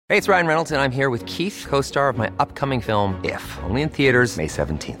Hey, it's Ryan Reynolds, and I'm here with Keith, co-star of my upcoming film, If, only in theaters May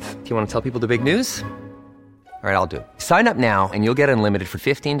 17th. Do you want to tell people the big news? All right, I'll do it. Sign up now and you'll get unlimited for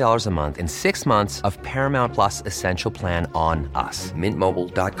 $15 a month and 6 months of Paramount Plus Essential Plan on us.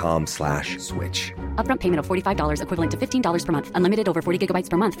 MintMobile.com/switch. Upfront payment of $45 equivalent to $15 per month. Unlimited over 40 gigabytes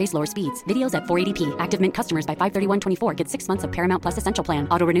per month. Face lower speeds. Videos at 480p. Active Mint customers by 531.24 get 6 months of Paramount Plus Essential Plan.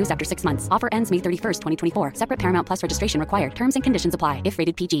 Auto renews after 6 months. Offer ends May 31st, 2024. Separate Paramount Plus registration required. Terms and conditions apply if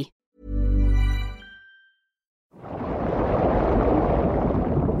rated PG.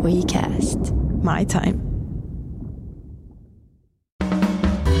 WeCast. My time.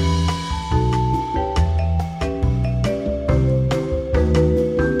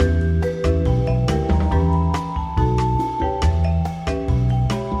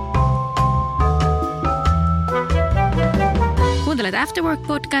 Kuuntelet After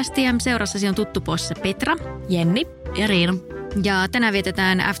Work-podcastia. Seurassasi on tuttu posse Petra, Jenni ja Riina. Ja tänään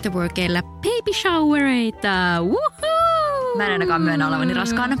vietetään After Workilla baby showereita. Woohoo! Mä en ainakaan myönnä olevani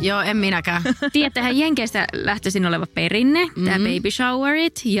raskaana. Joo, en minäkään. Tiedättehän Jenkeistä lähtöisin oleva perinne, tämä baby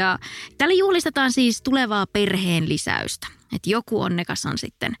showerit. Ja tällä juhlistetaan siis tulevaa perheen lisäystä. Että joku onnekas on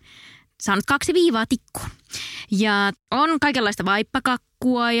sitten saanut 2 viivaa tikkuun. Ja on kaikenlaista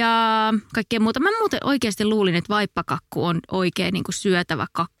vaippakakkua ja kaikkea muuta. Mä muuten oikeasti luulin, että vaippakakku on oikein niin kuin syötävä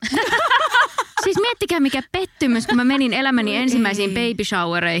kakku. Siis miettikää mikä pettymys, kun mä menin elämäni ensimmäisiin baby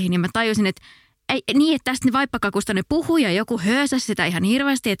showereihin ja mä tajusin, että ei, niin, että tästä vaippakakusta ne puhuu ja joku höösäsi sitä ihan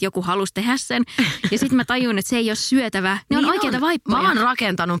hirveästi, että joku halusi tehdä sen. Ja sitten mä tajun, että se ei ole syötävä. Ne on oikeita vaippoja. Mä oon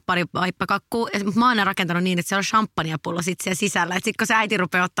rakentanut pari vaippakakkua, mutta mä oon ne rakentanut niin, että siellä on champagnepullo sit siellä sisällä. Että sit kun se äiti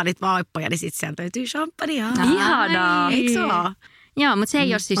rupeaa ottaa niitä vaippoja, niin sit sieltä löytyy champagnea. Ihanaa. Eikö se ole? Joo, mutta se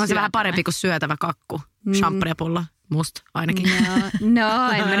ei ole siis on se syötävä. vähän parempi kuin syötävä kakku. Champagnepullo. Musta ainakin.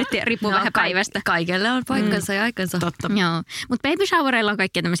 No, en mä nyt tiedä, riippuu vähän päivästä. Kaikelle on paikkansa ja aikansa. Totta. Joo, mutta baby showereilla on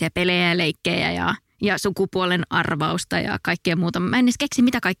kaikkia tämmöisiä pelejä ja leikkejä ja sukupuolen arvausta ja kaikkea muuta. Mä en edes keksi,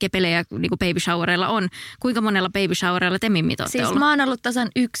 mitä kaikkea pelejä niin kuin baby showereilla on. Kuinka monella baby showereilla te mimmit olette Siis ollut? mä oon ollut tasan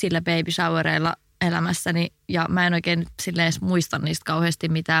yksillä baby showereilla elämässäni ja mä en oikein silleen edes muista niistä kauheasti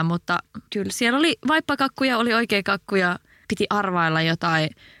mitään, mutta kyllä siellä oli vaippakakkuja, oli oikea kakkuja, piti arvailla jotain.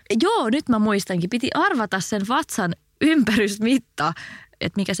 Joo, nyt mä muistankin, piti arvata sen vatsan ympärysmitta,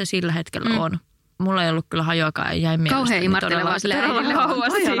 että mikä se sillä hetkellä on. Mulla ei ollut kyllä hajoakaan, jäi mielestäni. Kauhean imartelevaa sille äidille.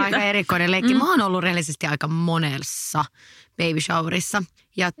 Toi on aika erikoinen leikki. Mä oon ollut rehellisesti aika monessa baby showerissa.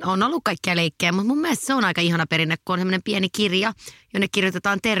 Ja on ollut kaikkia leikkejä, mutta mun mielestä se on aika ihana perinne, kun on semmoinen pieni kirja, jonne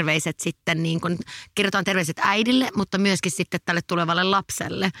kirjoitetaan terveiset sitten, niin kun kirjoitetaan terveiset äidille, mutta myöskin sitten tälle tulevalle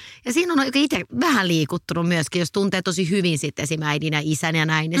lapselle. Ja siinä on itse vähän liikuttunut myöskin, jos tuntee tosi hyvin sitten esim. Äidin ja isän ja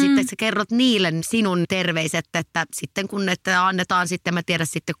näin. Ja sitten sä kerrot niille sinun terveiset, että sitten kun että annetaan sitten, mä tiedän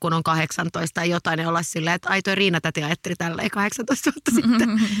sitten kun on 18 tai jotain, niin olla silleen, että ai toi Riina täti ajatteli tälleen 18 vuotta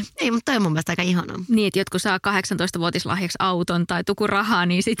sitten. Ei, mutta toi on mun mielestä aika ihanaa. Niin, että jotkut saa 18-vuotislahjaksi auton tai tukurahaa,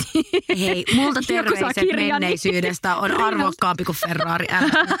 niin sitten hei, multa terveiset menneisyydestä on arvokkaampi kuin Ferrari.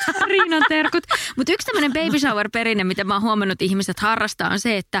 Riinan terkut. Mutta yksi tämmöinen baby shower-perinne, mitä mä oon huomannut ihmiset harrastaa, on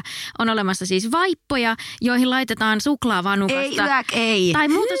se, että on olemassa siis vaippoja, joihin laitetaan suklaavanukasta. Ei. Tai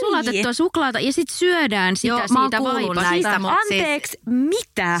muuta sulatettua suklaata ja sitten syödään sitä siitä vaipasta. Näistä, Anteeksi,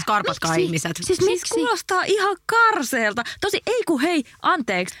 mitä? Skarpatkaa ihmiset. Siis miksi? Kuulostaa ihan karseelta. Tosi, ei kun hei,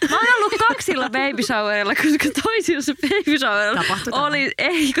 anteeksi. Mä oon ollut 2 baby showerilla, koska toisissa baby showerilla oli,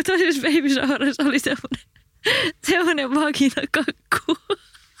 ei kun toisissa baby showerilla oli semmoinen vaginakakku.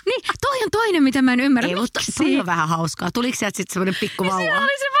 Niin, toi on toinen, mitä mä en ymmärrä. Ei, mutta toi on vähän hauskaa. Tuliko sieltä sitten semmoinen pikku vauva? Siellä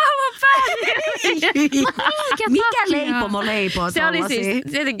oli se vauvan päälle. Mikä leipomo leipoo se oli siis,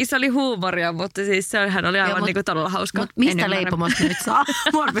 tietenkin se oli huumoria, mutta siis sehän oli aivan niin kuin todella hauska. Mutta mistä leipomosta nyt saa?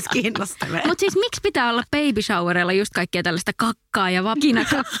 Mua rupesi kiinnostamaan. Mutta siis miksi pitää olla baby showerilla just kaikkea tällaista kakkaa ja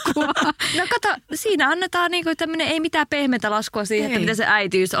vaginakakkua? No kato, siinä annetaan niinku tämmöinen ei mitään pehmeätä laskua siihen, että mitä se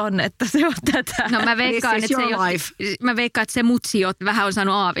äitiys on, että se on tätä. No mä veikkaan, että se mutsi vähän on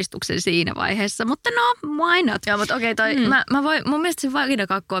saanut aavistuksen siinä vaiheessa, mutta no, why not? Joo, mutta okei, mun mielestä se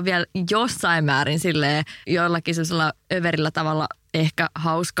vaginakakku on vielä jossain määrin silleen jollakin sellaisella överillä tavalla ehkä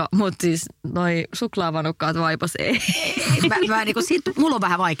hauska, mutta siis noi suklaavanukkaat vaipas ei. Mä niinku mulla on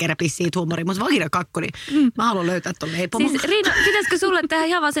vähän vaikea repiä siitä huumoria, mutta vaginakakku, niin mä haluan löytää ton leipomon. Siis Riina, pitäisikö sulle tehdä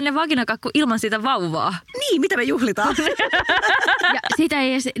ihan vaan sellainen vaginakakku ilman sitä vauvaa? Niin, mitä me juhlitaan? Ja sitä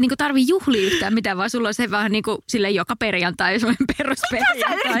ei edes niinku tarvi juhlia yhtään mitään, vaan sulla on se vähän niinku silleen joka perjantai, semmoinen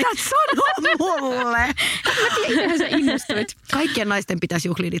perusperjantai. Mitä sä yrität sanoa mulle? Mä tiedän, sä innostuit. Kaikkien naisten pitäisi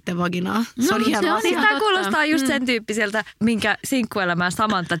juhlia niiden vaginaa. Se on hieno asia. Siis tää kuulostaa just sen tyyppiseltä, minkä sinkkuelämää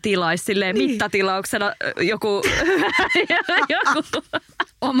Samantha tilaisi silleen mittatilauksena joku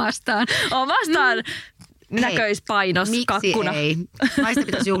omastaan. näköispainos kakkuna. Miksi ei? Naisten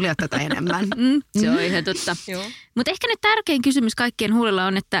pitäisi juhlia tätä enemmän. Se on ihan totta. Mutta ehkä nyt tärkein kysymys kaikkien huulilla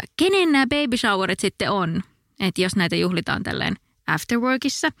on, että kenen nämä baby showerit sitten on? Että jos näitä juhlitaan tälleen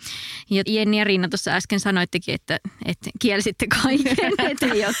afterworkissa. Ja Jenni ja Riina tuossa äsken sanoittekin, että kielsitte kaiken, että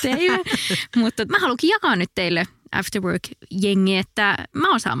ei ole teille. Mutta mä haluankin jakaa nyt teille afterwork-jengi, että mä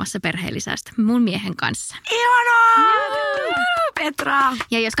oon saamassa perheellisäystä mun miehen kanssa. Ihanaa! Petra!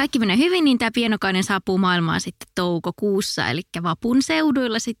 Ja jos kaikki menee hyvin, niin tämä pienokainen saapuu maailmaan sitten toukokuussa, eli vapun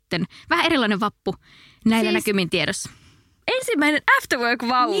seuduilla sitten. Vähän erilainen vappu näillä näkymin tiedossa. Ensimmäinen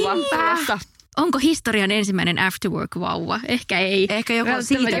afterwork-vauva. Niinpä. Onko historian ensimmäinen afterwork-vauva? Ehkä ei. Ehkä joku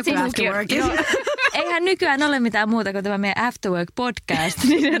siitetty afterwork. Eihän nykyään ole mitään muuta kuin tämä meidän afterwork-podcast.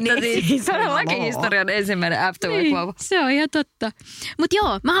 Niin, todellakin historian ensimmäinen afterwork-vauva. Se on ihan totta. Mutta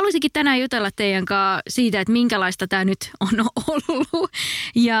joo, mä haluaisinkin tänään jutella teidän kanssa siitä, että minkälaista tämä nyt on ollut.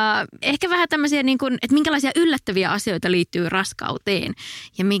 Ja ehkä vähän tämmöisiä, niin kun, että minkälaisia yllättäviä asioita liittyy raskauteen.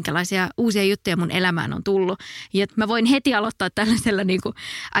 Ja minkälaisia uusia juttuja mun elämään on tullut. Ja mä voin heti aloittaa tällaisella niin kuin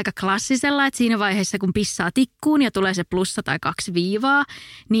aika klassisella, että siinä vaiheessa kun pissaa tikkuun ja tulee se plussa tai 2 viivaa,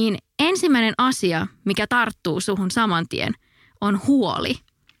 niin ensimmäinen asia, mikä tarttuu suhun saman tien, on huoli.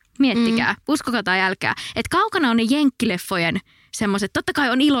 Miettikää, uskokaa tai älkää. Että kaukana on ne jenkkileffojen semmoiset, totta kai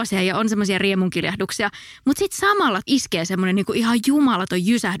on iloisia ja on semmoisia riemunkiljahduksia, mutta sitten samalla iskee semmoinen niinku ihan jumalaton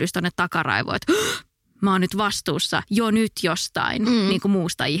jysähdys tonne takaraivoon, että mä oon nyt vastuussa jo nyt jostain niinku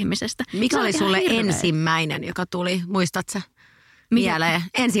muusta ihmisestä. Mikä oli sulle ensimmäinen, joka tuli, muistatko? Mieleen.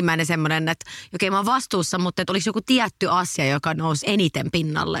 Ensimmäinen semmoinen, että okei, mä oon vastuussa, mutta että oliko joku tietty asia, joka nousi eniten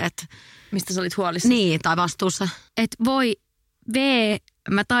pinnalle. Että mistä sä olit huolissa? Niin, tai vastuussa. Että voi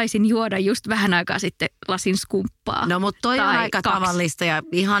mä taisin juoda just vähän aikaa sitten lasin skumppaa. No, mutta toi on aika 2. tavallista ja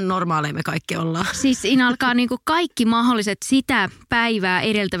ihan normaaleja me kaikki ollaan. Siis siinä alkaa niinku kaikki mahdolliset sitä päivää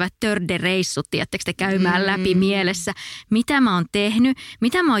edeltävät tördereissut, tiedättekö te, käymään läpi mielessä. Mitä mä oon tehnyt,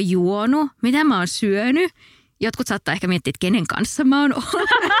 mitä mä oon juonut, mitä mä oon syönyt. Jotkut saattaa ehkä miettiä, että kenen kanssa mä oon ollut.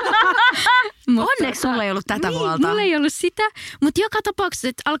 Onneksi sulla ei ollut tätä huolta. Mulla ei ollut sitä, mutta joka tapauksessa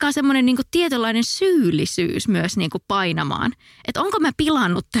että alkaa semmoinen niinku tietynlainen syyllisyys myös niinku painamaan. Että onko mä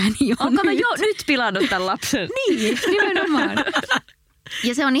pilannut tämän jo onko mä jo nyt pilannut tämän lapsen? Niin, nimenomaan.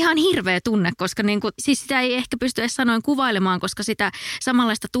 Ja se on ihan hirveä tunne, koska niinku, siis sitä ei ehkä pysty edes sanoin kuvailemaan, koska sitä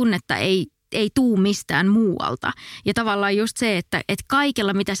samanlaista tunnetta ei tuu mistään muualta. Ja tavallaan just se, että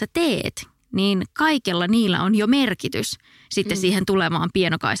kaikella mitä sä teet, niin kaikella niillä on jo merkitys sitten siihen tulemaan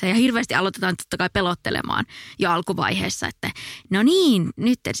pienokaiseen. Ja hirveästi aloitetaan totta kai pelottelemaan jo alkuvaiheessa, että no niin,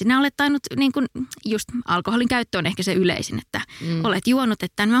 nyt sinä olet tainnut, niin kuin just alkoholin käyttö on ehkä se yleisin, että olet juonut,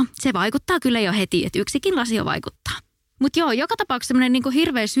 että no, se vaikuttaa kyllä jo heti, että yksikin lasi jo vaikuttaa. Mutta joo, joka tapauksessa semmoinen niinku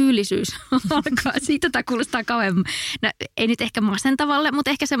hirveä syyllisyys alkaa. Siitä tämä kuulostaa kauemmin. No, ei nyt ehkä masentavalle,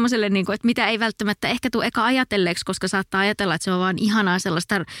 mutta ehkä semmoiselle, niinku, että mitä ei välttämättä ehkä tule eka ajatelleeksi, koska saattaa ajatella, että se on vaan ihanaa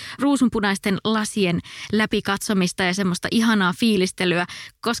sellaista ruusunpunaisten lasien läpikatsomista ja semmoista ihanaa fiilistelyä.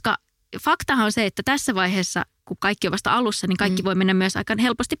 Koska faktahan on se, että tässä vaiheessa, kun kaikki on vasta alussa, niin kaikki voi mennä myös aika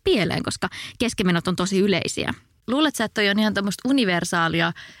helposti pieleen, koska keskemenot on tosi yleisiä. Luuletko sä, että toi on ihan tämmöistä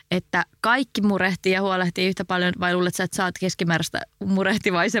universaalia, että kaikki murehtii ja huolehtii yhtä paljon, vai luuletko sä, että sä oot keskimääräistä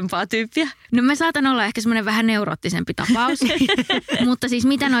murehtivaisempaa tyyppiä? No mä saatan olla ehkä semmoinen vähän neuroottisempi tapaus, mutta siis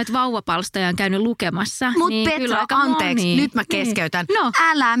mitä noita vauvapalstoja on käynyt lukemassa. Mutta niin Petra, anteeksi, nyt mä keskeytän. Niin. No.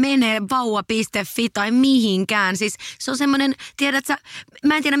 Älä mene vauva.fi tai mihinkään. Siis se on semmoinen, tiedätkö,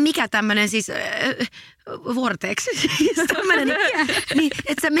 mä en tiedä mikä tämmöinen siis... Vortex. Niin,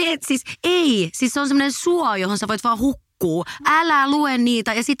 että sä meet siis, siis se on semmoinen suo, johon sä voit vaan hukkuu. Älä lue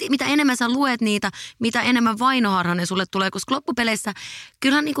niitä ja sitten mitä enemmän sä luet niitä, mitä enemmän vainoharhainen sulle tulee, koska loppupeleissä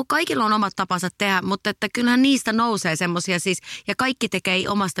kyllähän niin kuin kaikilla on omat tapansa tehdä, mutta että kyllähän niistä nousee semmoisia siis ja kaikki tekee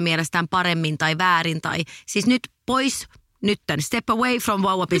omasta mielestään paremmin tai väärin tai siis nyt pois. Nytten, step away from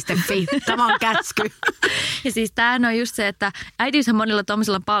vauva.fi. Tämä on käsky. Ja siis tämähän on just se, että äitiyshän monilla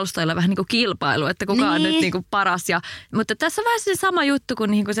tuollaisilla palstoilla vähän niin kuin kilpailu, että kuka on nyt niin kuin paras. Mutta tässä on vähän se sama juttu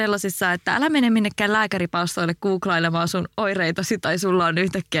kuin, niin kuin sellaisissa, että älä mene minnekään lääkäripalstoille googlailemaan sun oireitasi tai sulla on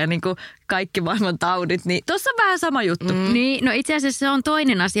yhtäkkiä niin kuin kaikki maailman taudit. Niin tuossa on vähän sama juttu. Niin, no itse asiassa se on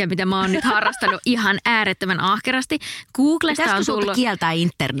toinen asia, mitä mä oon nyt harrastanut ihan äärettömän ahkerasti. Googlesta on tullut... kieltää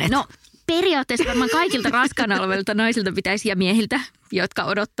internet? No, periaatteessa varmaan kaikilta raskaana olevilta naisilta pitäisi ja miehiltä, jotka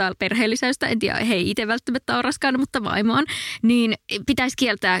odottaa perheellisäystä, en tiedä, he itse välttämättä on raskaana, mutta vaimo on, niin pitäisi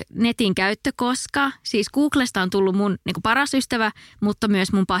kieltää netin käyttö, koska siis Googlesta on tullut mun niin kuin paras ystävä, mutta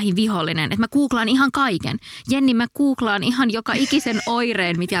myös mun pahin vihollinen. Että mä googlaan ihan kaiken. Jenni, mä googlaan ihan joka ikisen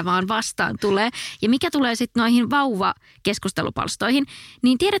oireen, mitä vaan vastaan tulee. Ja mikä tulee sitten noihin vauvakeskustelupalstoihin,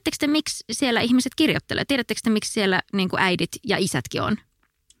 niin tiedättekö te, miksi siellä ihmiset kirjoittelee? Tiedättekö te, miksi siellä niin kuin äidit ja isätkin on?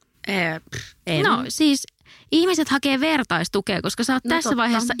 En. No siis ihmiset hakee vertaistukea, koska sä oot tässä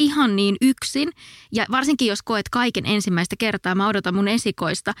vaiheessa ihan niin yksin. Ja varsinkin jos koet kaiken ensimmäistä kertaa, mä odotan mun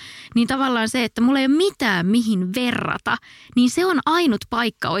esikoista, niin tavallaan se, että mulla ei ole mitään mihin verrata, niin se on ainut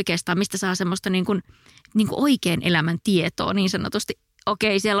paikka oikeastaan, mistä saa semmoista niin kuin oikean elämän tietoa niin sanotusti.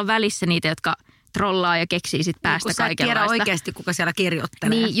 Okei, siellä on välissä niitä, jotka trollaa ja keksii sit päästä kaikenlaista. Kun sä tiedä oikeasti, kuka siellä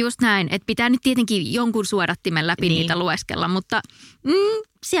kirjoittelee. Niin, just näin. Että pitää nyt tietenkin jonkun suodattimen läpi niitä lueskella, mutta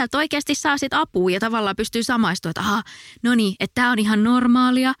sieltä oikeasti saa sit apua ja tavallaan pystyy samaistumaan, että no niin, että tää on ihan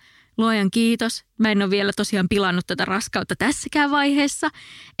normaalia. Luojan kiitos. Mä en ole vielä tosiaan pilannut tätä raskautta tässäkään vaiheessa.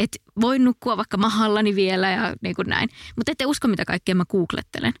 Että voin nukkua vaikka mahallani vielä ja niin kuin näin. Mutta ette usko, mitä kaikkea mä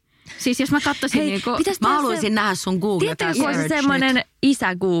googlettelen. Siis jos mä katsoisin mä haluaisin nähdä sun Google. Tiedätkö, kun se semmoinen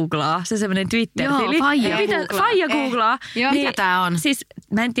isä googlaa, se semmoinen Twitter-tili. Joo, faija googlaa. Niin, mikä tää on? Siis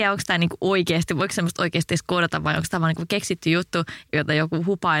mä en tiedä, onko tää niinku oikeasti, voiko semmoista oikeasti edes koodata vai onko tämä niinku keksitty juttu, jota joku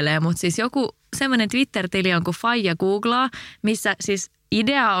hupailee. Mutta siis joku semmoinen Twitter-tili on kuin faija googlaa, missä siis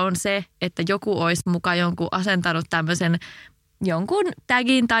idea on se, että joku olisi mukaan jonkun asentanut tämmöisen jonkun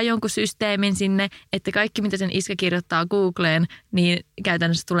tagin tai jonkun systeemin sinne, että kaikki mitä sen iskä kirjoittaa Googleen, niin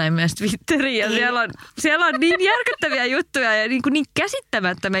käytännössä tulee myös Twitteriin. Ja siellä on niin järkyttäviä juttuja ja niin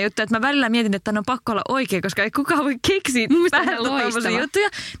käsittämättömiä juttuja, että mä välillä mietin, että on pakko olla oikein, koska ei kukaan voi keksiä vähän tämmöisiä juttuja.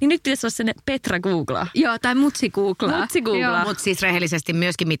 Niin nyt pitäisi olla sen Petra googlaa. Joo, tai Mutsi googlaa. Mutta siis rehellisesti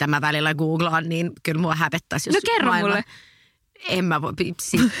myöskin mitä mä välillä googlaan, niin kyllä mua hävettäisi. No kerro mulle. En mä voi,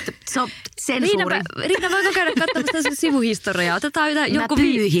 se on sensuuri. Riina, voiko käydä katsomassa sivuhistoriaa? Otetaan jonkun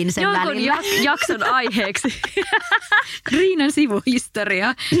jakson aiheeksi. Riinan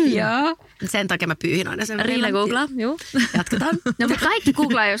sivuhistoria. Joo. Sen takia mä pyyhin aina sen. Riina googlaa, joo. Jatketaan. No mutta kaikki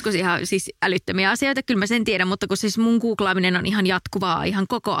googlaa joskus ihan siis älyttömiä asioita. Kyllä mä sen tiedän, mutta kun siis mun googlaaminen on ihan jatkuvaa, ihan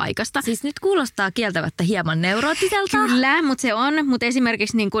koko aikaista. Siis nyt kuulostaa kieltämättä hieman neuroottiselta. Kyllä, mutta se on. Mutta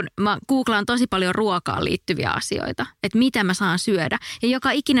esimerkiksi niin kun mä googlaan tosi paljon ruokaan liittyviä asioita. Että mitä mä saan syödä. Ja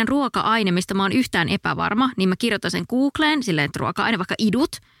joka ikinen ruoka-aine, mistä mä oon yhtään epävarma, niin mä kirjoitan sen Googleen silleen, että ruoka-aine, vaikka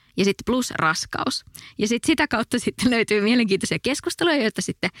idut ja sitten plus raskaus. Ja sitten sitä kautta sitten löytyy mielenkiintoisia keskusteluja, joita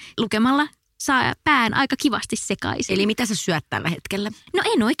sitten lukemalla saa pään aika kivasti sekaisin. Eli mitä sä syöt tällä hetkellä? No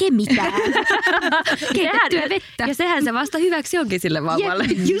en oikein mitään. Keitettyä vettä. Ja sehän se vasta hyväksi onkin sille vauvalle.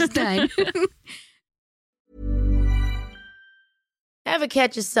 Just näin. Ever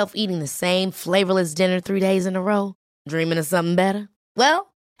catch yourself eating the same flavorless dinner 3 days in a row? Dreaming of something better?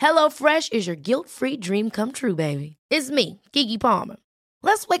 Well, HelloFresh is your guilt-free dream come true, baby. It's me, Keke Palmer.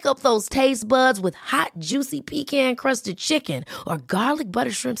 Let's wake up those taste buds with hot, juicy pecan-crusted chicken or garlic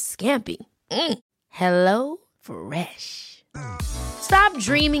butter shrimp scampi. Hello Fresh. Stop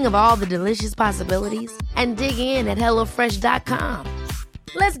dreaming of all the delicious possibilities and dig in at HelloFresh.com.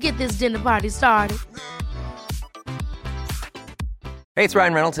 Let's get this dinner party started. Hey, it's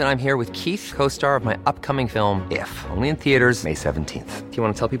Ryan Reynolds, and I'm here with Keith, co-star of my upcoming film, If, only in theaters May 17th. Do you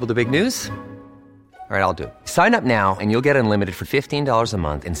want to tell people the big news? All right, I'll do it. Sign up now and you'll get unlimited for $15 a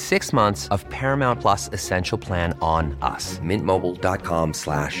month and 6 months of Paramount Plus Essential Plan on us.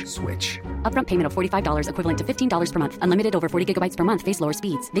 MintMobile.com/switch. Upfront payment of $45 equivalent to $15 per month. Unlimited over 40 gigabytes per month. Face lower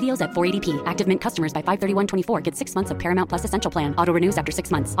speeds. Videos at 480p. Active Mint customers by 531.24 get 6 months of Paramount Plus Essential Plan. Auto renews after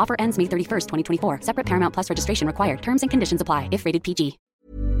 6 months. Offer ends May 31st, 2024. Separate Paramount Plus registration required. Terms and conditions apply if rated PG.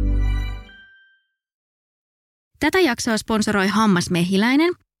 Tätä jaksoa sponsoroi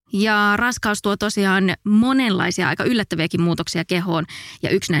Hammasmehiläinen. Ja raskaus tuo tosiaan monenlaisia aika yllättäviäkin muutoksia kehoon ja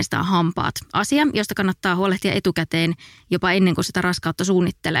yksi näistä on hampaat. Asia, josta kannattaa huolehtia etukäteen jopa ennen kuin sitä raskautta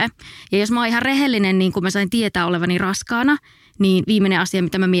suunnittelee. Ja jos mä oon ihan rehellinen, niin kun mä sain tietää olevani raskaana, niin viimeinen asia,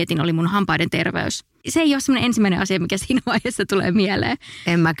 mitä mä mietin, oli mun hampaiden terveys. Se ei ole semmoinen ensimmäinen asia, mikä siinä vaiheessa tulee mieleen.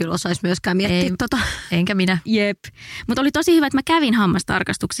 En mä kyllä osaisi myöskään miettiä Enkä minä. Jep. Mutta oli tosi hyvä, että mä kävin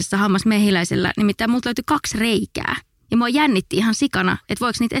hammastarkastuksessa Hammasmehiläisellä, nimittäin multa löytyi 2 reikää. Ja mua jännitti ihan sikana, että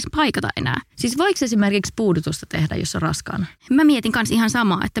voiko niitä edes paikata enää. Siis voiko esimerkiksi puudutusta tehdä, jos on raskaana? Mä mietin kanssa ihan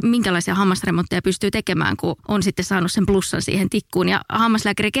samaa, että minkälaisia hammasremontteja pystyy tekemään, kun on sitten saanut sen plussan siihen tikkuun. Ja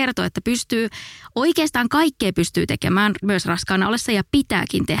hammaslääkäri kertoo, että oikeastaan kaikkea pystyy tekemään myös raskaana ollessa ja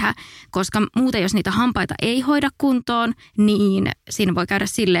pitääkin tehdä. Koska muuten, jos niitä hampaita ei hoida kuntoon, niin siinä voi käydä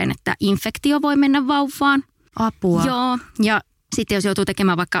silleen, että infektio voi mennä vauvaan. Apua. Joo, ja sitten jos joutuu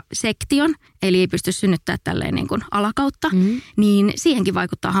tekemään vaikka sektion, eli ei pysty synnyttämään tälleen niin kuin alakautta, niin siihenkin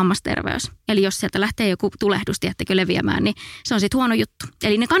vaikuttaa hammasterveys. Eli jos sieltä lähtee joku tulehdus, tiedättekö, leviämään, niin se on sitten huono juttu.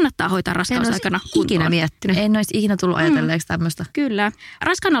 Eli ne kannattaa hoitaa raskausaikana kuntoon. Ikinä miettinyt. En olisi ikinä tullut ajatelleeksi tämmöistä. Kyllä.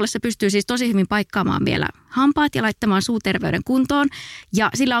 Raskaana ollessa pystyy siis tosi hyvin paikkaamaan vielä hampaat ja laittamaan suuterveyden kuntoon. Ja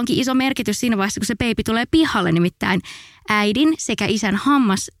sillä onkin iso merkitys siinä vaiheessa, kun se baby tulee pihalle, nimittäin äidin sekä isän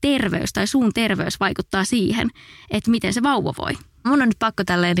hammasterveys tai suun terveys vaikuttaa siihen, että miten se vauva voi. Mun on nyt pakko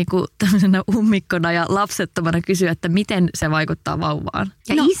tälleen niinku tämmöisenä ummikkona ja lapsettomana kysyä, että miten se vaikuttaa vauvaan.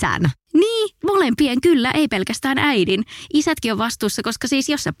 Ja isän. Niin, molempien kyllä, ei pelkästään äidin. Isätkin on vastuussa, koska siis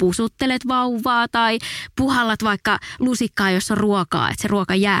jos sä pusuttelet vauvaa tai puhallat vaikka lusikkaa, jossa on ruokaa, että se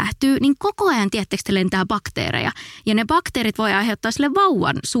ruoka jäähtyy, niin koko ajan tiettekö lentää bakteereja. Ja ne bakteerit voi aiheuttaa sille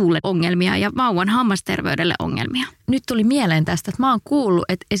vauvan suulle ongelmia ja vauvan hammasterveydelle ongelmia. Nyt tuli mieleen tästä, että mä oon kuullut,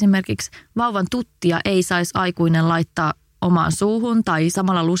 että esimerkiksi vauvan tuttia ei saisi aikuinen laittaa omaan suuhun tai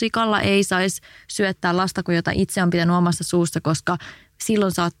samalla lusikalla ei saisi syöttää lasta, kun jota itse on pitänyt omassa suussa, koska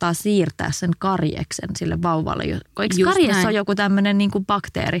silloin saattaa siirtää sen karjeksen sille vauvalle. Eikö karjessa ole joku tämmöinen niin kuin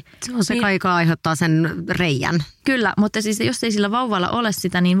bakteeri? Se on se, joka aiheuttaa sen reijän. Kyllä, mutta siis jos ei sillä vauvalla ole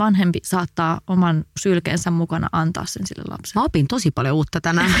sitä, niin vanhempi saattaa oman sylkeensä mukana antaa sen sille lapselle. Mä opin tosi paljon uutta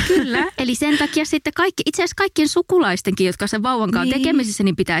tänään. Kyllä, eli sen takia sitten itse asiassa kaikkien sukulaistenkin, jotka sen vauvan kanssa tekemisissä,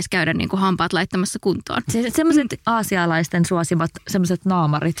 niin pitäisi käydä niin kuin hampaat laittamassa kuntoon. Semmoiset aasialaisten suosimat semmoiset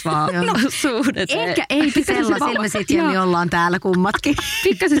naamarit vaan suudet. Ehkä ei sellaisilla me sitten ollaan täällä kummatkin.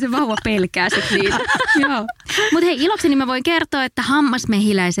 Pikkasen se vauva pelkää sitten niitä. Mutta hei, ilokseni mä voin kertoa, että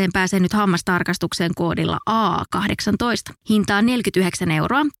hammasmehiläiseen pääsee nyt hammastarkastukseen koodilla A18. Hinta on 49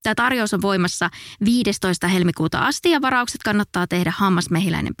 €. Tämä tarjous on voimassa 15. helmikuuta asti ja varaukset kannattaa tehdä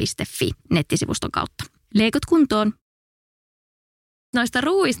hammasmehiläinen.fi nettisivuston kautta. Leikot kuntoon. Noista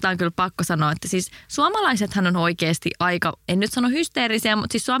ruuista on kyllä pakko sanoa, että siis suomalaisethan on oikeasti aika, en nyt sano hysteerisiä,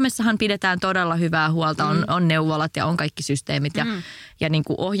 mutta siis Suomessahan pidetään todella hyvää huolta. On neuvolat ja on kaikki systeemit ja niin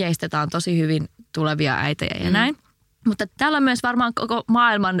kuin ohjeistetaan tosi hyvin tulevia äitejä ja näin. Mutta täällä on myös varmaan koko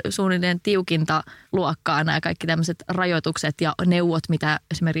maailman suunnilleen tiukinta luokkaa nämä kaikki tämmöiset rajoitukset ja neuvot, mitä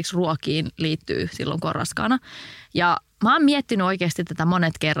esimerkiksi ruokiin liittyy silloin, kun on raskaana. Ja mä oon miettinyt oikeasti tätä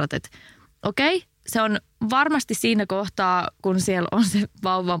monet kerrat, että okei, se on varmasti siinä kohtaa, kun siellä on se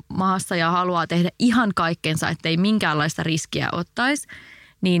vauva maassa ja haluaa tehdä ihan kaikkensa, ettei minkäänlaista riskiä ottaisi,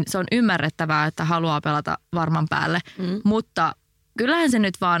 niin se on ymmärrettävää, että haluaa pelata varman päälle. Mutta kyllähän se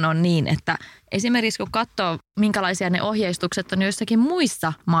nyt vaan on niin, että esimerkiksi kun katsoo, minkälaisia ne ohjeistukset on joissakin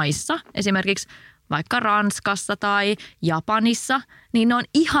muissa maissa, esimerkiksi vaikka Ranskassa tai Japanissa, niin ne on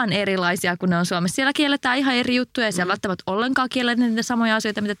ihan erilaisia kuin ne on Suomessa. Siellä kielletään ihan eri juttuja ja siellä välttämättä ollenkaan kielletään niitä samoja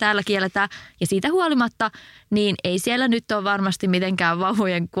asioita, mitä täällä kielletään. Ja siitä huolimatta, niin ei siellä nyt ole varmasti mitenkään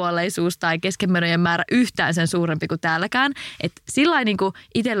vauvojen kuolleisuus tai keskenmenojen määrä yhtään sen suurempi kuin täälläkään. Että sillain niin kuin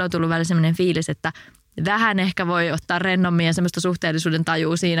itsellä on tullut välillä sellainen fiilis, että vähän ehkä voi ottaa rennommin ja semmoista suhteellisuuden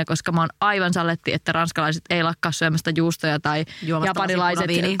tajua siinä, koska mä oon aivan salletti, että ranskalaiset ei lakkaa syömästä juustoja tai japanilaiset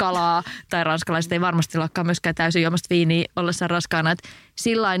kalaa tai ranskalaiset ei varmasti lakkaa myöskään täysin juomasta viiniä ollessaan raskaana. Että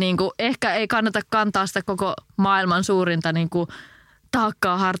sillain niin kuin ehkä ei kannata kantaa sitä koko maailman suurinta niin kuin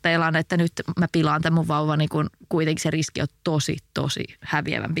taakkaa harteillaan, että nyt mä pilaan tämän mun vauvani, kun kuitenkin se riski on tosi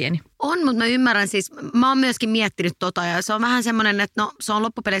häviävän pieni. On, mutta mä ymmärrän siis, mä oon myöskin miettinyt ja se on vähän semmoinen, että no se on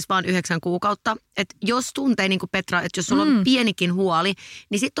loppupeleissä vaan 9 kuukautta. Että jos tuntee niin kuin Petra, että jos sulla on pienikin huoli,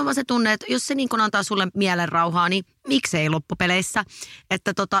 niin sitten on vaan se tunne, että jos se niin kuin antaa sulle mielenrauhaa, niin miksei loppupeleissä.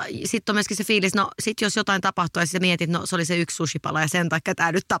 Että sitten on myöskin se fiilis, no sit jos jotain tapahtuu ja sitten mietit, no se oli se yksi sushipala ja sen takia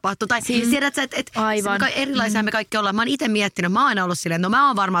tämä nyt tapahtui. Tai tiedät sä, että erilaisia me kaikki ollaan. Mä oon itse miettinyt, mä oon aina ollut silleen, no mä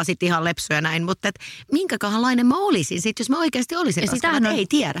oon varmaan sitten ihan lepsu ja näin, mutta minkäköhänlainen mä olisin sit, jos mä oikeasti olisin raskaana, ei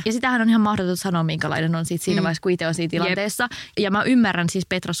tiedä. Ja sitähän on ihan mahdoton sanoa, minkälainen on sit siinä vaiheessa, kun itse on siinä tilanteessa. Ja mä ymmärrän siis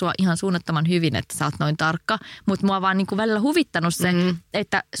Petra sua ihan suunnattoman hyvin, että sä oot noin tarkka, mutta mua vaan niinku välillä huvittanut se,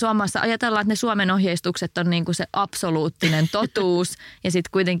 että Suomessa ajatellaan, että ne Suomen ohjeistukset on niinku se absoluuttinen totuus ja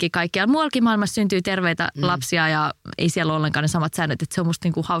sitten kuitenkin kaikkialla muuallakin maailmassa syntyy terveitä lapsia ja ei siellä ole ollenkaan ne samat säännöt, että se on musta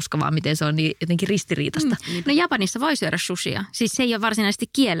niinku hauska vaan, miten se on niin jotenkin ristiriitasta. No Japanissa voi syödä sushia, siis se ei ole varsinaisesti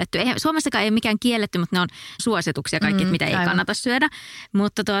kielletty. Suomessakaan ei ole mikään kielletty, mutta ne on suosituksia kaikki, mitä ei kannata syödä,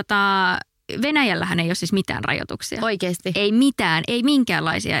 mutta Venäjällähän ei ole siis mitään rajoituksia. Oikeasti? Ei mitään, ei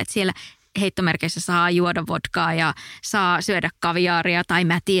minkäänlaisia, että siellä heittomerkeissä saa juoda vodkaa ja saa syödä kaviaaria tai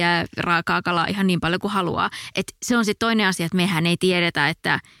mätiä, raakaa kalaa ihan niin paljon kuin haluaa. Et se on sitten toinen asia, että mehän ei tiedetä,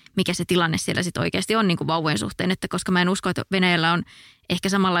 että mikä se tilanne siellä sitten oikeasti on niin kuin vauvojen suhteen, että koska mä en usko, että Venäjällä on ehkä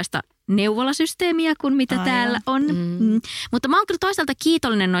samanlaista neuvolasysteemiä kuin mitä täällä on. Mutta mä oon kyllä toisaalta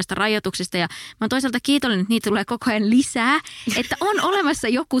kiitollinen noista rajoituksista ja mä oon toisaalta kiitollinen, että niitä tulee koko ajan lisää. Että on olemassa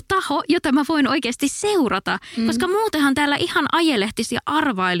joku taho, jota mä voin oikeasti seurata. Koska muutenhan täällä ihan ajelehtisi ja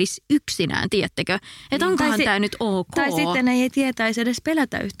arvailisi yksinään, tiedättekö? Että onkohan tää nyt ok. Tai sitten ei tietäisi edes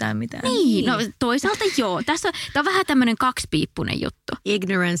pelätä yhtään mitään. Niin, no toisaalta joo. Tää on vähän tämmöinen kaksipiippunen juttu.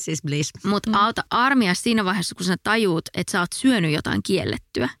 Ignorance is bliss. Mutta auta armia siinä vaiheessa, kun sä tajuut, että sä oot syönyt jotain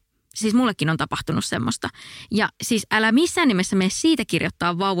kiellettyä. Siis mullekin on tapahtunut semmoista. Ja siis älä missään nimessä mene siitä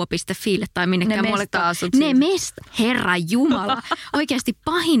kirjoittaa vauva.fille tai minnekään muuallekaan. Herra Jumala. Oikeasti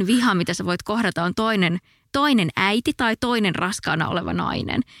pahin viha, mitä sä voit kohdata, on toinen toinen äiti tai toinen raskaana oleva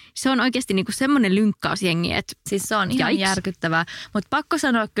nainen. Se on oikeasti niinku semmoinen lynkkausjengi, että siis se on ihan järkyttävää. Mutta pakko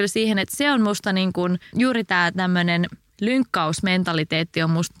sanoa kyllä siihen, että se on musta niin kuin juuri tämä tämmöinen lynkkausmentaliteetti on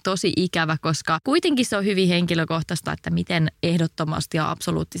musta tosi ikävä, koska kuitenkin se on hyvin henkilökohtaista, että miten ehdottomasti ja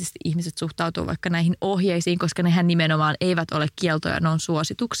absoluuttisesti ihmiset suhtautuu vaikka näihin ohjeisiin, koska nehän nimenomaan eivät ole kieltoja, ne on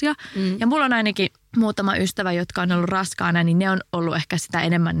suosituksia. Ja mulla on ainakin muutama ystävä, jotka on ollut raskaana, niin ne on ollut ehkä sitä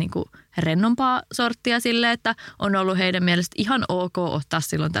enemmän niin kuin rennompaa sorttia sille, että on ollut heidän mielestä ihan ok ottaa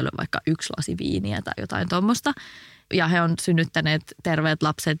silloin tällöin vaikka 1 lasi viiniä tai jotain tuommoista. Ja he on synnyttäneet terveet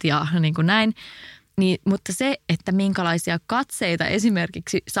lapset ja niin kuin näin. Niin, mutta se, että minkälaisia katseita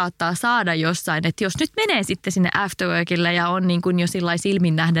esimerkiksi saattaa saada jossain, että jos nyt menee sitten sinne afterworkille ja on niin kuin jo sillai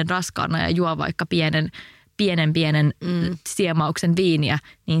silmin nähden raskaana ja juo vaikka pienen siemauksen viiniä,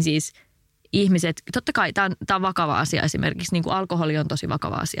 niin siis ihmiset, totta kai tämä on vakava asia esimerkiksi, niin kuin alkoholi on tosi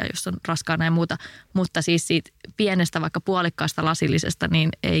vakava asia, jos on raskaana ja muuta, mutta siis siitä pienestä vaikka puolikkaasta lasillisesta, niin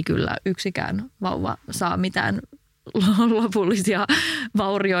ei kyllä yksikään vauva saa mitään lopullisia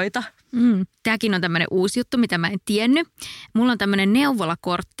vaurioita. Tämäkin on tämmöinen uusi juttu, mitä mä en tiennyt. Mulla on tämmöinen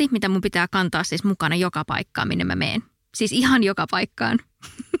neuvolakortti, mitä mun pitää kantaa siis mukana joka paikkaan, minne mä menen. Siis ihan joka paikkaan.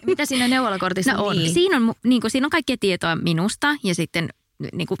 Mitä siinä neuvolakortissa on? Niin. Siinä on kaikkea tietoa minusta ja sitten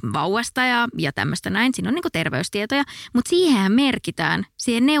niin kuin vauvasta ja tämmöistä näin. Siinä on niin kuin terveystietoja, mutta siihenhän merkitään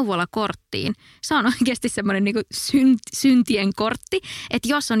siihen neuvolakorttiin. Se on oikeasti semmoinen niin kuin syntien kortti, että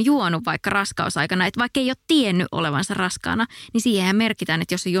jos on juonut vaikka raskausaikana, että vaikka ei ole tiennyt olevansa raskaana, niin siihenhän merkitään,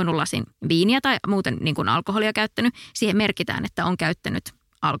 että jos on juonut lasin viiniä tai muuten niin kuin alkoholia käyttänyt, siihen merkitään, että on käyttänyt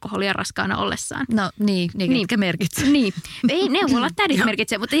alkoholia raskaana ollessaan. No niin. Mitkä merkitsee? Niin. Ei neuvolat tädit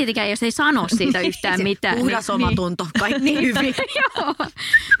merkitsee, mutta tietenkään jos ei sano siitä yhtään mitään. Puhdas omatunto, kaikki hyvin. Joo.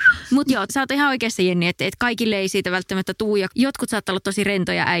 Mutta joo, sä oot ihan oikeassa, Jenni, että kaikille ei siitä välttämättä tuu. Ja jotkut saattaa olla tosi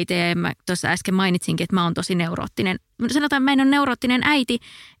rentoja äitejä ja mä tuossa äsken mainitsinkin, että mä oon tosi neuroottinen. Sanotaan, että mä en ole neuroottinen äiti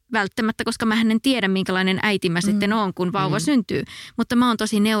välttämättä, koska mä en tiedä, minkälainen äiti mä sitten oon, kun vauva syntyy. Mutta mä oon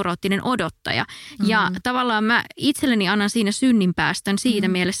tosi neuroottinen odottaja. Ja tavallaan mä itselleni annan siinä synninpäästön siinä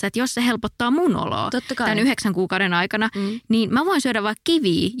mielessä, että jos se helpottaa mun oloa tämän 9 kuukauden aikana, niin mä voin syödä vaikka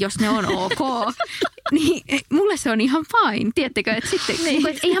kiviä, jos ne on ok. Niin mulle se on ihan fine. Tiedättekö, että sitten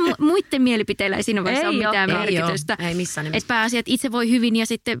eihän muiden mielipiteillä ei siinä vaiheessa ole mitään merkitystä. Ei missään nimessä. Että pääasiat itse voi hyvin ja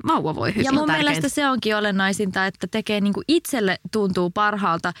sitten vauva voi hyvin. Ja mun mielestä se onkin olennaisinta, että tekee niin kuin itselle tuntuu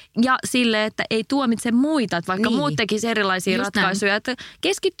parhaalta ja sille, että ei tuomitse muita, että vaikka muut tekisi erilaisia ratkaisuja. Että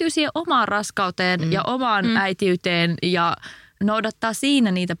keskittyy siihen omaan raskauteen ja omaan äitiyteen ja noudattaa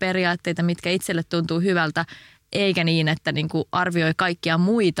siinä niitä periaatteita, mitkä itselle tuntuu hyvältä. Eikä niin, että niinku arvioi kaikkia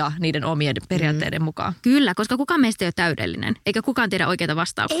muita niiden omien periaatteiden mukaan. Kyllä, koska kukaan meistä ei ole täydellinen, eikä kukaan tiedä oikeita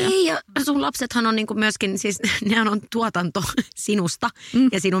vastauksia. Ei, ja sun lapsethan on niinku myöskin, siis nehän on tuotanto sinusta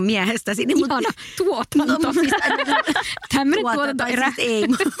ja sinun miehestäsi. Ihana tuotanto. Tämmöinen tuotantoerä. Siis ei,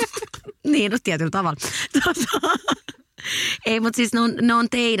 niin, no tietyllä tavalla. Ei, mutta siis ne on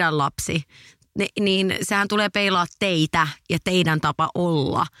teidän lapsi. Niin sehän tulee peilaa teitä ja teidän tapa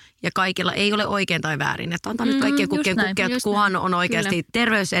olla. Ja kaikilla ei ole oikein tai väärin. Että antaa nyt kaikkien kukkien kukkia, kunhan on oikeasti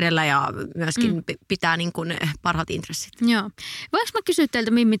terveys edellä ja myöskin pitää niin kuin parhaat intressit. Joo. Voinko mä kysyä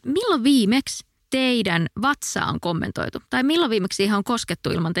teiltä, Mimmi, milloin viimeksi teidän vatsaa on kommentoitu? Tai milloin viimeksi siihen on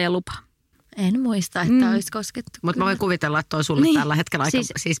koskettu ilman teidän lupaa? En muista, että olisi koskettu. Mutta mä voin kuvitella, että toi sulle tällä hetkellä aika...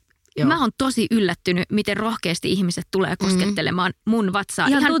 Joo. Mä oon tosi yllättynyt, miten rohkeasti ihmiset tulee koskettelemaan mun vatsaa.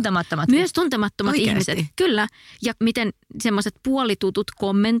 Ihan tuntemattomat. Myös tuntemattomat oikeasti ihmiset. Kyllä. Ja miten semmoiset puolitutut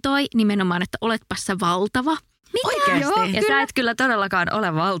kommentoi nimenomaan, että oletpa sä valtava. Mitä? Oikeasti? Joo, ja sä et kyllä todellakaan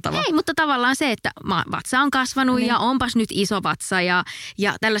ole valtava. Ei, mutta tavallaan se, että vatsa on kasvanut ja onpas nyt iso vatsa ja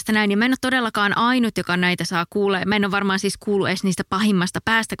tällaista näin. Ja mä en ole todellakaan ainut, joka näitä saa kuulla. Mä en ole varmaan siis kuullut edes niistä pahimmasta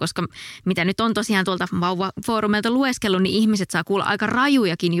päästä, koska mitä nyt on tosiaan tuolta vauvafoorumeilta lueskellut, niin ihmiset saa kuulla aika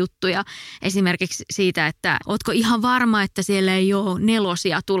rajujakin juttuja. Esimerkiksi siitä, että ootko ihan varma, että siellä ei ole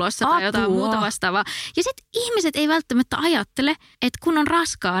 4 tulossa tai jotain muuta vastaavaa. Ja sitten ihmiset ei välttämättä ajattele, että kun on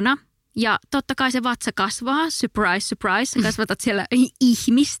raskaana, ja totta kai se vatsa kasvaa, surprise, surprise, sä kasvatat siellä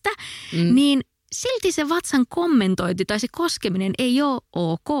ihmistä, niin silti se vatsan kommentointi tai se koskeminen ei ole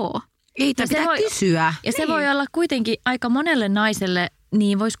ok. Ei pitää kysyä. Ja se voi olla kuitenkin aika monelle naiselle,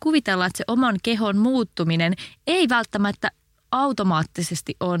 niin voisi kuvitella, että se oman kehon muuttuminen ei välttämättä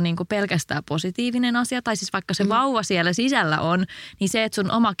automaattisesti on niin kuin pelkästään positiivinen asia. Tai siis vaikka se vauva siellä sisällä on, niin se, että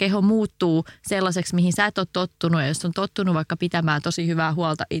sun oma keho muuttuu sellaiseksi, mihin sä et ole tottunut. Ja jos on tottunut vaikka pitämään tosi hyvää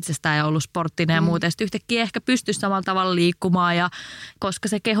huolta itsestään ja ollut sporttinen ja muuta, ja sitten yhtäkkiä ehkä pystyisi samalla tavalla liikkumaan. Ja koska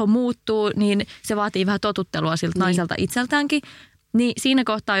se keho muuttuu, niin se vaatii vähän totuttelua siltä naiselta itseltäänkin. Niin siinä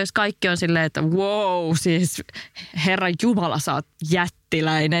kohtaa, jos kaikki on silleen, että wow, siis Herran Jumala, sä oot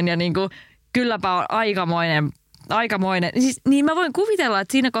jättiläinen ja niin kuin kylläpä on aikamoinen. Siis, niin mä voin kuvitella,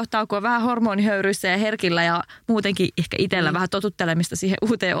 että siinä kohtaa, kun on vähän hormonihöyryssä ja herkillä ja muutenkin ehkä itsellä vähän totuttelemista siihen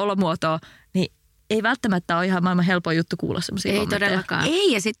uuteen olomuotoon, niin ei välttämättä ole ihan maailman helpoin juttu kuulla semmoisia kommentteja. Ei todellakaan.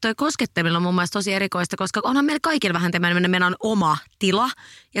 Ei, ja sitten toi koskettaminen on mun mielestä tosi erikoista, koska onhan meillä kaikilla vähän tämmöinen, meillä on oma tila.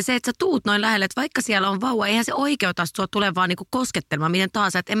 Ja se, että sä tuut noin lähelle, että vaikka siellä on vauva, eihän se oikeuta sua tulee vaan niinku koskettelemaan miten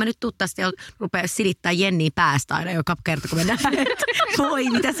tahansa. Että en mä nyt tuu tästä ja rupea silittää Jenniä päästä aina joka kerta, kun me nähdään, että voi,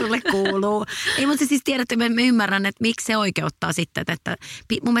 mitä sulle kuuluu. Ei, mutta siis tiedätte, me ymmärrän, että miksi se oikeuttaa sitten, että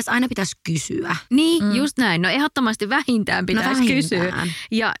mun mielestä aina pitäisi kysyä. Niin, just näin. No ehdottomasti vähintään pitäisi kysyä.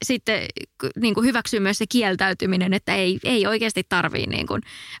 Ja sitten niin kuin hyväksyä myös se kieltäytyminen, että ei oikeasti tarvii niin kuin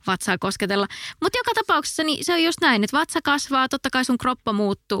vatsaa kosketella. Mutta joka tapauksessa niin se on just näin, että vatsa kasvaa, totta kai sun kroppa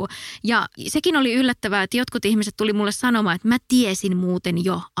muuttuu. Ja sekin oli yllättävää, että jotkut ihmiset tuli mulle sanomaan, että mä tiesin muuten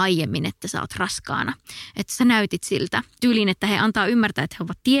jo aiemmin, että sä oot raskaana. Että sä näytit siltä tyyliin, että he antaa ymmärtää, että he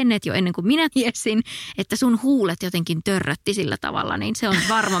ovat tienneet jo ennen kuin minä tiesin, että sun huulet jotenkin törrötti sillä tavalla, niin se on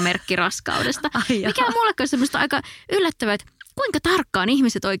varma merkki raskaudesta. Mikä on mullekaan semmoista aika yllättävää, että kuinka tarkkaan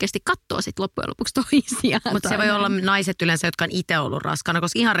ihmiset oikeasti katsoo sit loppujen lopuksi toisiaan. Mutta se voi olla naiset yleensä, jotka on itse ollut raskaana,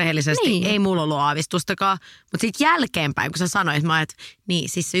 koska ihan rehellisesti niin. Ei mulla ollut aavistustakaan. Mutta sitten jälkeenpäin, kun sä sanoit, että niin,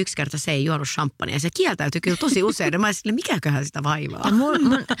 siis se yksi kerta se ei juonut champagnea. Se kieltäytyi kyllä tosi usein. Ja mä olisin, mikäköhän sitä vaivaa.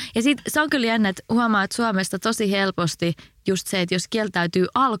 Ja sit se on kyllä jännä, että huomaa, että Suomesta tosi helposti just se, että jos kieltäytyy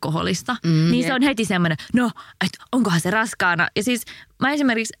alkoholista, niin se on heti semmoinen, no, että onkohan se raskaana. Ja siis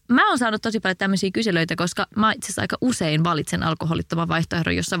mä oon saanut tosi paljon tämmöisiä kyselyitä, koska mä itse asiassa aika usein valitsen alkoholittoman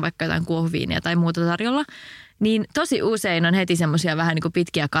vaihtoehdon, jossa on vaikka jotain kuohuviiniä tai muuta tarjolla. Niin tosi usein on heti semmoisia vähän niin kuin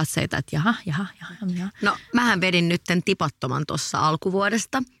pitkiä katseita, että jaha. No, mähän vedin nytten tipattoman tuossa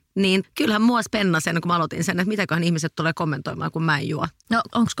alkuvuodesta. Niin kyllähän mua spennasen, kun mä aloitin sen, että mitäköhän ihmiset tulee kommentoimaan, kun mä en juo. No,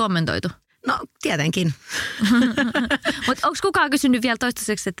 onko kommentoitu? No, tietenkin. Mutta onko kukaan kysynyt vielä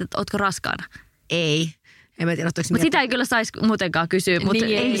toistaiseksi, että ootko raskaana? Ei. En mä tiedä, mutta sitä ei kyllä saisi muutenkaan kysyä, mutta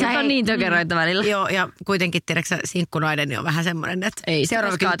niin, ei se ole niin tökeröitä välillä. Joo, ja kuitenkin tiedätkö sinkkunainen niin on vähän semmoinen, että ei,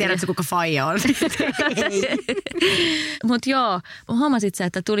 seuraavaksi tiedätkö, kuka faija on. Mutta joo, huomasit sä,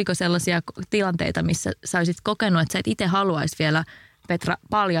 että tuliko sellaisia tilanteita, missä sä olisit kokenut, että sä et itse haluaisi vielä Petra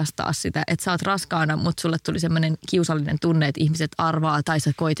paljastaa sitä, että sä oot raskaana, mutta sulle tuli semmoinen kiusallinen tunne, että ihmiset arvaa tai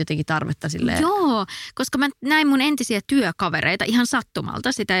sä koit jotenkin tarvetta silleen. Joo, koska mä näin mun entisiä työkavereita ihan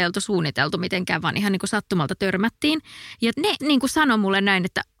sattumalta. Sitä ei oltu suunniteltu mitenkään, vaan ihan niin kuin sattumalta törmättiin. Ja ne niin kuin sanoi mulle näin,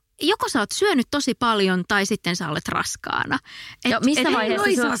 että joko sä oot syönyt tosi paljon tai sitten sä olet raskaana. Missä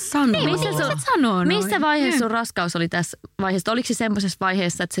vaiheessa sun raskaus oli tässä vaiheessa? Oliko se semmoisessa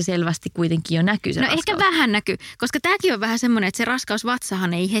vaiheessa, että se selvästi kuitenkin jo näkyy se raskaus? Ehkä vähän näkyy, koska tämäkin on vähän semmoinen, että se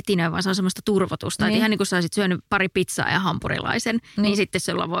raskausvatsahan ei heti näy, vaan se on semmoista turvotusta. Niin. Että ihan niin kuin sä olisit syönyt pari pizzaa ja hampurilaisen, niin sitten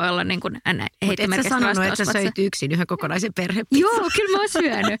sulla voi olla niin kuin heittomerkistä raskausvatsa. Mutta et sä sanonut, että sä söit yksin yhden kokonaisen perhepizzan? Joo, kyllä mä oon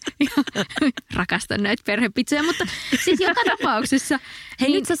syönyt. Rakastan näitä perhepizzoja, mutta siis joka tapauksessa.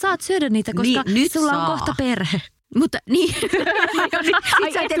 Hei, nyt sä saat syödä niitä, koska sulla on kohta perhe. Mutta niin. Sit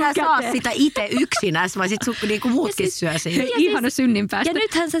sä et enää saa sitä itse yksinäs, vai sit niinku muutkin syö siitä. Ihana synnin päästä. Ja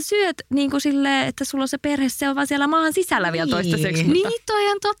nythän sä syöt niin kuin silleen, että sulla on se perhe, se on vaan siellä maahan sisällä vielä toistaiseksi. Niin,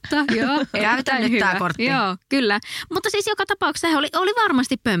 toi on totta. Joo, käytän nyt tää kortti. Joo, kyllä. Mutta siis joka tapauksessa he oli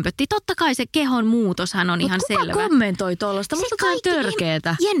varmasti pömpötti. Totta kai se kehon muutoshan on ihan selvä. Kuka kommentoi tuollaista? Musta on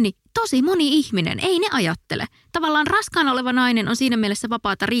törkeetä. Jenni, tosi moni ihminen, ei ne ajattele. Tavallaan raskaana oleva nainen on siinä mielessä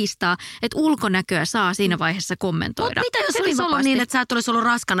vapaata riistaa, että ulkonäköä saa siinä vaiheessa kommentoida. Mutta mitä jos olisi ollut niin, että sä et olisi ollut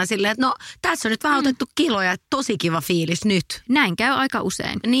raskana silleen, että no tässä on nyt vähän otettu kiloja, tosi kiva fiilis nyt. Näin käy aika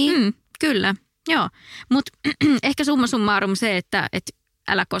usein. Niin. Kyllä, joo. Mutta ehkä summa summarum se, että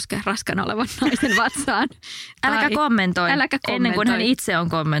älä koske raskana olevan naisen vatsaan. Äläkä kommentoi ennen kuin hän itse on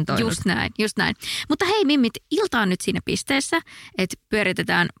kommentoinut. Just näin. Mutta hei mimmit, ilta on nyt siinä pisteessä, että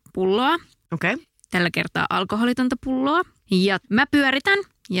pyöritetään pulloa. Okei. Tällä kertaa alkoholitonta pulloa. Ja mä pyöritän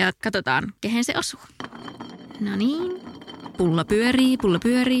ja katsotaan, kehen se osuu. No niin. Pullo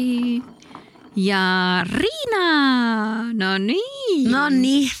pyörii. Ja Riina! No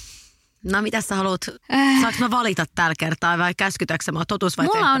niin. No mitä sä haluat? Saanko mä valita tällä kertaa vai käskytäksä mä totuus vai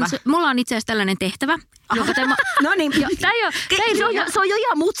tehtävä? Mulla on itse asiassa tällainen tehtävä. No niin. Se on jo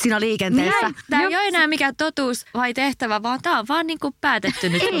ihan mutsina liikenteessä. Tämä ei ole enää mikään totuus vai tehtävä, vaan tämä on vaan niin kuin päätetty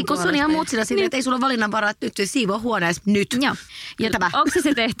nyt. Ei, kun se on ihan mutsina silleen, että ei sulla valinnanvaraa, että nyt siivoo huoneessa nyt. Joo. Onko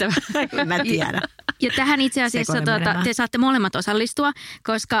se tehtävä? Mä en tiedä. Ja tähän itse asiassa te saatte molemmat osallistua,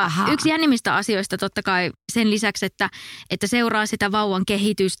 koska yksi jännimmistä asioista totta kai sen lisäksi, että seuraa sitä vauvan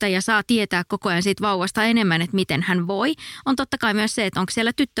kehitystä ja saa tietää koko ajan siitä vauvasta enemmän, että miten hän voi, on totta kai myös se, että onko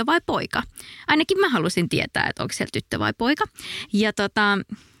siellä tyttö vai poika. Ainakin mä halusin tietää, että onko siellä tyttö vai poika. Ja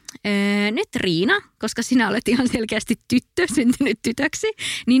Nyt Riina, koska sinä olet ihan selkeästi tyttö, syntynyt tytöksi.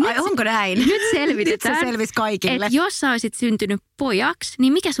 Niin Ai onko näin? Nyt selvitetään, Nyt se selvisi kaikille. että jos sä olisit syntynyt pojaksi,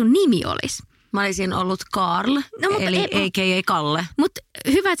 niin mikä sun nimi olisi? Mä olisin ollut Karl, eli a.k.a. Kalle. Mutta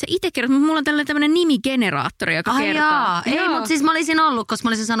hyvä, että sä itse kerrot, mutta mulla on tämmöinen nimigeneraattori, joka kertoo. Ei, mutta siis mä olisin ollut, koska mä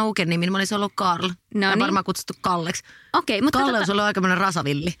olisin sanonut uken nimi, niin mä olisin ollut Karl. No ja niin. varmaan kutsuttu Kalleksi. Okei, mutta Kalle on sulle aikamoinen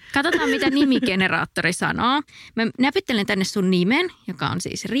rasavilli. Katsotaan, mitä nimigeneraattori sanoo. Mä näpyttelen tänne sun nimen, joka on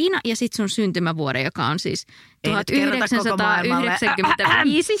siis Riina, ja sitten sun syntymävuoden, joka on siis Ei nyt kerrota koko maailmalle.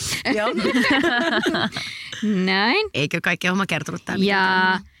 1995. Joo. Näin. Eikö kaikki homma kertonut täällä?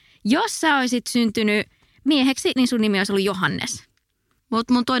 Ja jos sä olisit syntynyt mieheksi, niin sun nimi olisi ollut Johannes.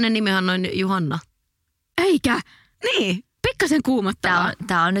 Mutta mun toinen nimihan on Juhanna. Eikä? Niin. Pikkasen kuumottavaa.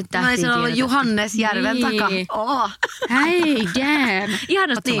 Tää on nyt Mä olisin ollut tähtiä. Juhannes järven Niin. takaa. Hei, damn. Ihan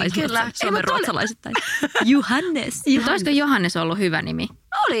Niin, kyllä. Suomen ruotsalaisittain. Juhannes. Mutta olisiko Johannes ollut hyvä nimi?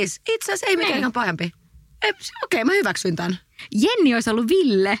 Olis. Itse asiassa ei mikään ihan pahempi. Okei, mä hyväksyn tämän. Jenni olisi ollut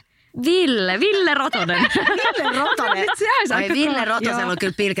Ville. Ville Rotonen. Ville Rotonen. Se olisi Ai aika Ville kova. Rotosella Joo. on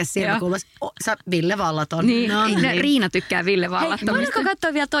kyllä pilkäs silmäkulmas. Sä Ville Vallaton. Niin, No, niin. Riina tykkää Ville Hei, vallattomista. voidaanko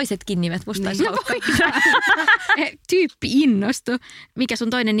katsoa vielä toisetkin nimet? Musta olisi hauskaa. Tyyppi innostui. Mikä sun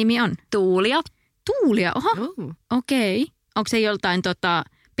toinen nimi on? Tuulia. Tuulia, oho. Okei. Onko se joltain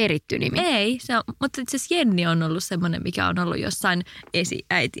peritty nimi? Ei, se on, mutta itse asiassa Jenni on ollut semmoinen, mikä on ollut jossain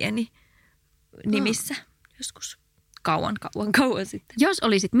esiäitieni nimissä joskus kauan sitten. Jos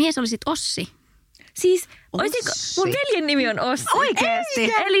olisit mies, olisit Ossi. Siis, olisiko, mun veljen nimi on Ossi.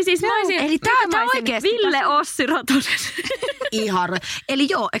 Oikeesti? Eli siis mä olisin, Eli tää mä olisin oikeesti Ville Ossi Rotonen. Ihan. Eli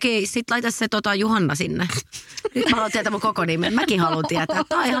joo, okei, sit laita se Juhanna sinne. Nyt mä haluan tietää mun koko nimen. Mäkin haluan tietää.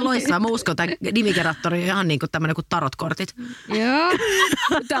 Tää on ihan loistava. Mä uskon, että nimigeneraattori on ihan niin kuin tämmönen kuin tarotkortit. Joo.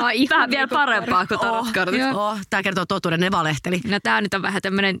 Tää on ihan Vielä parempaa kuin tarotkortit. Tää kertoo totuuden, ne valehteli. No tää nyt on vähän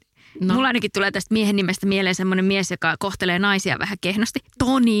tämmönen, mulla ainakin tulee tästä miehen nimestä mieleen semmoinen mies, joka kohtelee naisia vähän kehnosti.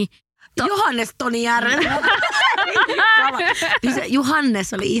 Toni. Johannes Toni Järven.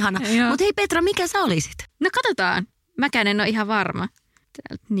 Johannes oli ihana. Mutta hei Petra, mikä sä olisit? No katsotaan. Mäkään en ole ihan varma.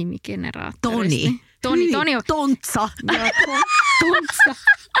 Täältä nimigeneraattorista. Toni on. Tontsa. Tontsa.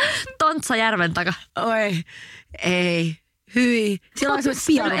 Tontsa järven taka. Oi, ei. Hyi. Siellä on semmoiset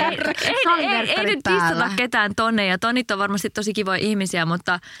Ei nyt dissata ketään Tonne, ja Tonit on varmasti tosi kivoja ihmisiä,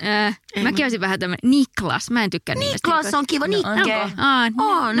 mutta Mäkin olisin vähän tämmöinen Niklas. Mä en tykkää nimestä. Niklas on kiva. Nikke.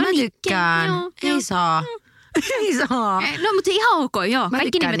 On, mä tykkään. Ei saa. Ei saa. No mutta ihan ok, joo. Mä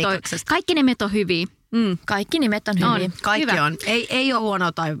tykkään Niklaksesta. Kaikki nimet on hyviä. kaikki nimet on hyviä. Kaikki on. Ei ole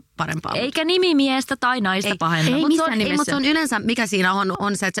huonoa tai parempaa. Eikä nimi miestä tai naista pahenna. Ei missään nimessä. Mutta se on yleensä, mikä siinä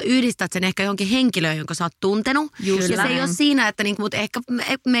on se, että sä yhdistät sen ehkä johonkin henkilöön, jonka sä oot tuntenut. Just ja se näin. ei ole siinä, että niinku, mutta ehkä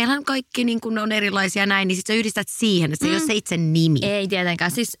meillähän kaikki niinku, on erilaisia näin, niin sit sä yhdistät siihen, että se ei ole se itse nimi. Ei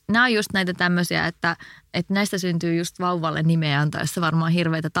tietenkään. Siis nämä on just näitä tämmöisiä, että näistä syntyy just vauvalle nimeä antaessa varmaan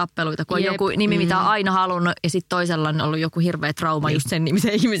hirveitä tappeluita, kun on joku nimi, mitä on aina halunnut, ja sitten toisella on ollut joku hirveä trauma just sen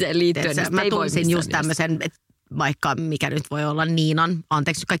nimisen ihmiseen liittyen. Niin mä tunsin just tämmöisen, vaikka mikä nyt voi olla Niinan,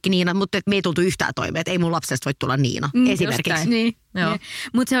 anteeksi kaikki Niinat, mutta me ei tultu yhtään toimeen, että ei mun lapsesta voi tulla Niina esimerkiksi. Niin. Joo.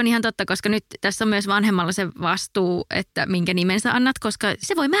 Mutta se on ihan totta, koska nyt tässä on myös vanhemmalla se vastuu, että minkä nimen sä annat, koska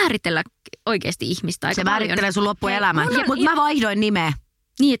se voi määritellä oikeasti ihmistä aika Se paljon. määrittelee sun loppuelämän. Mutta mä vaihdoin nimeä.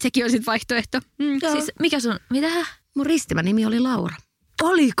 Niin, että sekin on sitten vaihtoehto. Siis mikä sun, mitä? Mun ristimänimi oli Laura.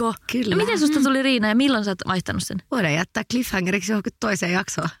 Oliko? Kyllä. No miten susta tuli Riina ja milloin sä oot vaihtanut sen? Voidaan jättää cliffhangeriksi johonkin toiseen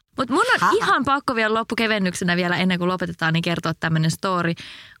jaksoon. Mutta mun on ihan pakko vielä loppukevennyksenä vielä ennen kuin lopetetaan, niin kertoa tämmöinen story,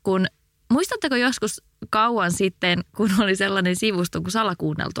 kun muistatteko joskus kauan sitten, kun oli sellainen sivusto kuin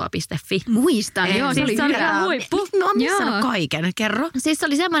salakuunneltua.fi? Muistan, joo, se oli se oli hyvä. ihan huippu. Mä oon Joo. missannut kaiken. Kerro. Siis se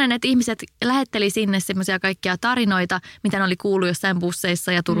oli semmoinen, että ihmiset lähetteli sinne semmoisia kaikkia tarinoita, mitä ne oli kuullut jossain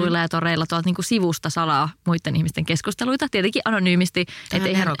busseissa ja turuilla ja toreilla tuolta niin kuin sivusta salaa muiden ihmisten keskusteluita. Tietenkin anonyymisti.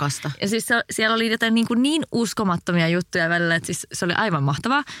 Nerokasta. Ja siis siellä oli jotain niin uskomattomia juttuja välillä, että siis se oli aivan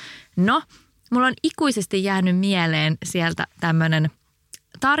mahtavaa. No, mulla on ikuisesti jäänyt mieleen sieltä tämmöinen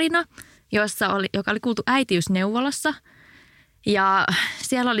tarina, joka oli kuultu äitiysneuvolassa. Ja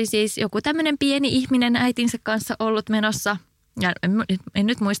siellä oli siis joku tämmöinen pieni ihminen äitinsä kanssa ollut menossa. Ja en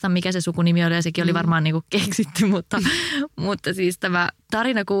nyt muista, mikä se sukunimi oli, ja sekin oli varmaan niinku keksitty, mutta siis tämä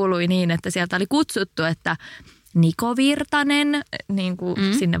tarina kuului niin, että sieltä oli kutsuttu, että Niko Virtanen niin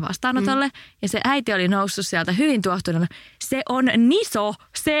kuin sinne vastaanotolle. Ja se äiti oli noussut sieltä hyvin tuohtuneena. Se on Niso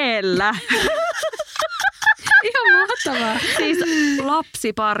siellä. Ihan mahtavaa. Siis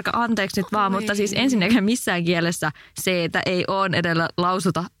lapsiparka, anteeksi nyt vaan, mutta siis ensinnäkään missään kielessä C-tä ei ole edellä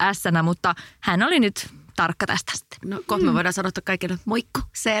lausuta S-nä, mutta hän oli nyt tarkka tästä sitten. No kohta me voidaan sanoa kaikille moikku,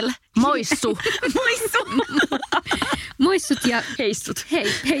 sel. Moissu. Moissu. Moissut ja heissut.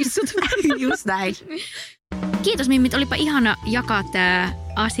 Heissut. Just näin. Kiitos Mimmit, olipa ihana jakaa tämä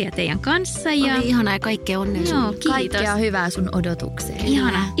asia teidän kanssa. Ja... Oli ihana ja kaikkea onnea Joo, sulle. kiitos. Kaikkea hyvää sun odotukseen.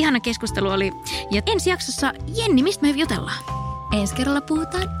 Ihana keskustelu oli. Ja ensi jaksossa, Jenni, mistä me jutellaan? Ensi kerralla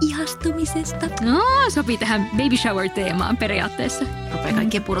puhutaan ihastumisesta. No, sopii tähän baby shower-teemaan periaatteessa. Rupeaa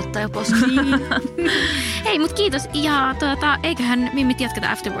kaikkien pudottaa jo poskiin. Hei, mut kiitos. Ja eiköhän Mimmit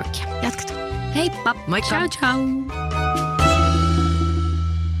jatketa afterworkia. Jatketaan. Heippa. Moikka. Ciao, ciao.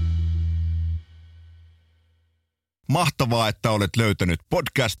 Mahtavaa, että olet löytänyt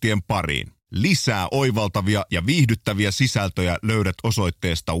podcastien pariin. Lisää oivaltavia ja viihdyttäviä sisältöjä löydät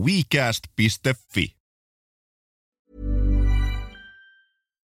osoitteesta WeCast.fi.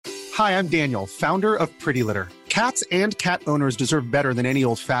 Hi, I'm Daniel, founder of Pretty Litter. Cats and cat owners deserve better than any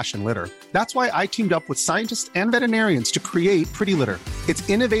old-fashioned litter. That's why I teamed up with scientists and veterinarians to create Pretty Litter. Its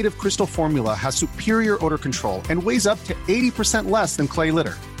innovative crystal formula has superior odor control and weighs up to 80% less than clay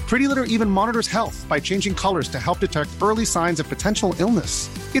litter. Pretty Litter even monitors health by changing colors to help detect early signs of potential illness.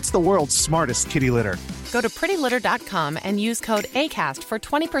 It's the world's smartest kitty litter. Go to prettylitter.com and use code ACAST for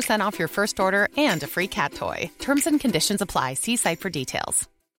 20% off your first order and a free cat toy. Terms and conditions apply. See site for details.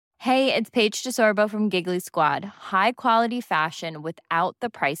 Hey, it's Paige DeSorbo from Giggly Squad. High quality fashion without the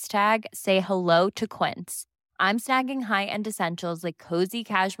price tag. Say hello to Quince. I'm snagging high-end essentials like cozy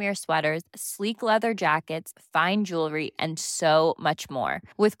cashmere sweaters, sleek leather jackets, fine jewelry, and so much more.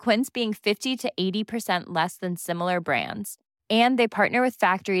 With Quince being 50 to 80% less than similar brands. And they partner with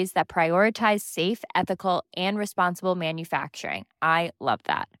factories that prioritize safe, ethical, and responsible manufacturing. I love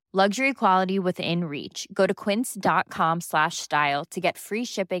that. Luxury quality within reach. Go to quince.com/style to get free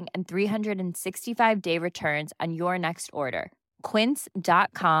shipping and 365-day returns on your next order.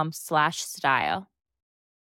 Quince.com/style.